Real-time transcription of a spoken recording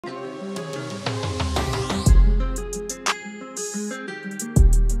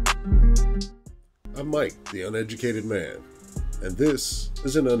I'm Mike, the uneducated man, and this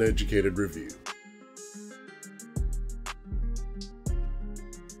is an uneducated review.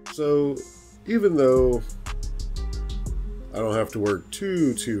 So, even though I don't have to work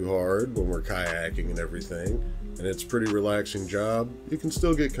too hard when we're kayaking and everything, and it's a pretty relaxing job, you can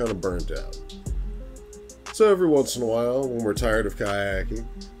still get kind of burnt out. So every once in a while, when we're tired of kayaking,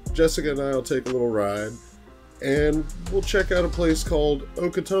 Jessica and I will take a little ride, and we'll check out a place called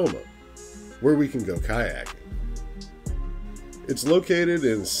Okatoma, where we can go kayaking. It's located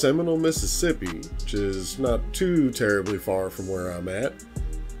in Seminole, Mississippi, which is not too terribly far from where I'm at.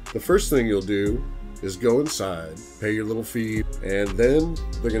 The first thing you'll do is go inside, pay your little fee, and then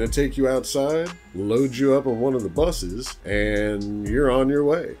they're going to take you outside, load you up on one of the buses, and you're on your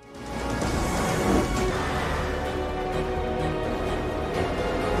way.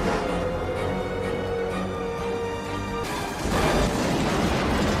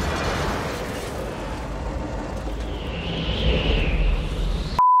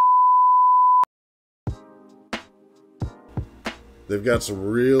 They've got some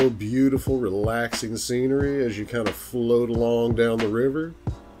real beautiful, relaxing scenery as you kind of float along down the river.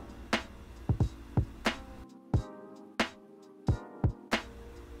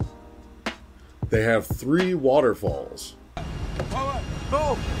 They have 3 waterfalls.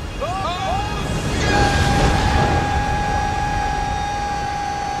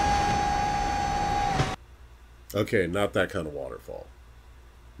 Okay, not that kind of waterfall.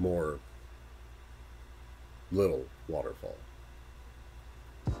 More little waterfall.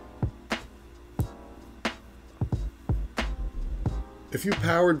 If you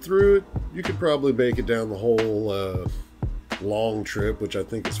powered through it, you could probably make it down the whole long trip, which I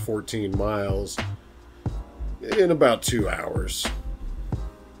think is 14 miles, in about 2 hours.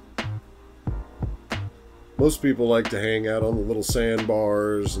 Most people like to hang out on the little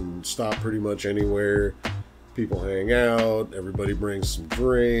sandbars and stop pretty much anywhere. People hang out, everybody brings some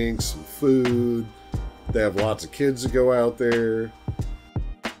drinks, some food. They have lots of kids that go out there.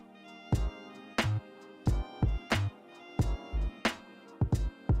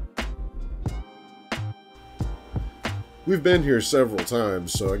 We've been here several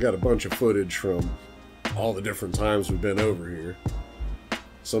times, so I got a bunch of footage from all the different times we've been over here.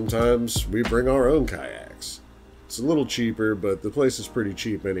 Sometimes we bring our own kayaks. It's a little cheaper, but the place is pretty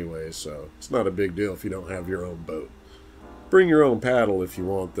cheap anyway, so it's not a big deal if you don't have your own boat. Bring your own paddle if you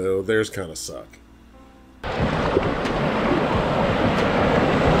want, though. Theirs kind of suck.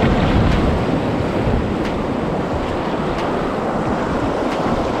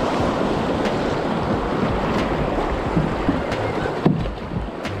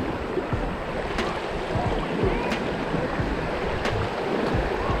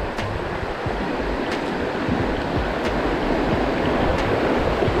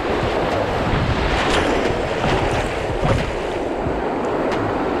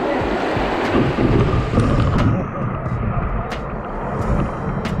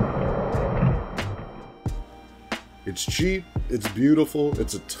 It's cheap, it's beautiful,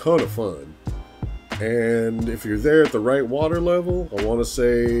 it's a ton of fun. And if you're there at the right water level, I want to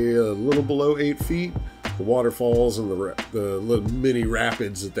say a little below 8 feet, the waterfalls and the little mini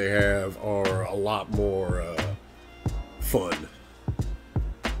rapids that they have are a lot more fun.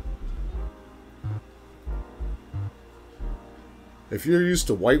 If you're used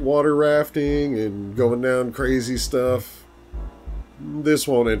to whitewater rafting and going down crazy stuff, this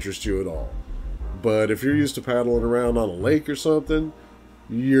won't interest you at all. But if you're used to paddling around on a lake or something,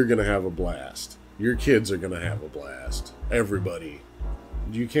 you're going to have a blast. Your kids are going to have a blast. Everybody.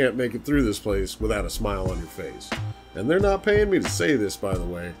 You can't make it through this place without a smile on your face. And they're not paying me to say this, by the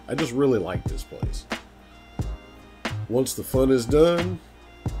way. I just really like this place. Once the fun is done,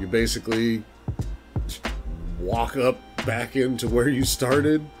 you basically walk up back into where you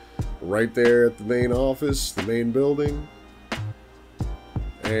started, right there at the main office, the main building,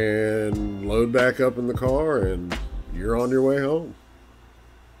 and load back up in the car, and you're on your way home.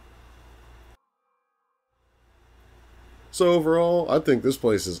 So overall, I think this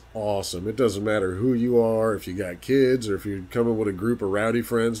place is awesome. It doesn't matter who you are, if you got kids, or if you're coming with a group of rowdy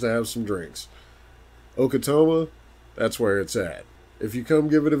friends to have some drinks. Okatoma, that's where it's at. If you come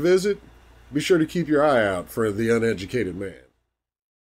give it a visit, be sure to keep your eye out for the uneducated man.